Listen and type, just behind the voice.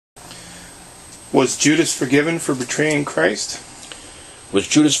Was Judas forgiven for betraying Christ? Was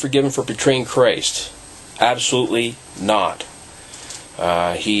Judas forgiven for betraying Christ? Absolutely not.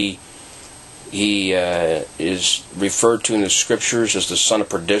 He is referred to in the Scriptures as the son of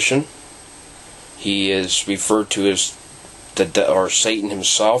perdition. He is referred to as Satan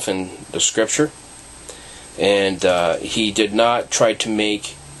himself in the Scripture. And he did not try to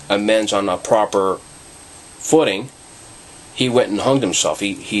make amends on a proper footing. He went and hung himself.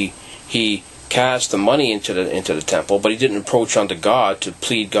 He cast the money into the temple, but he didn't approach unto God to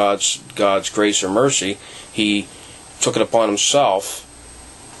plead God's grace or mercy. He took it upon himself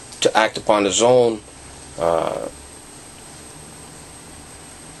to act upon his own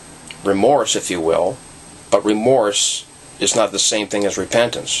remorse, if you will. But remorse is not the same thing as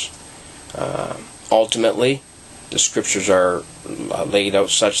repentance. Ultimately, the Scriptures are laid out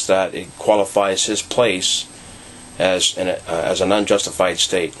such that it qualifies his place as an unjustified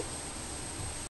state.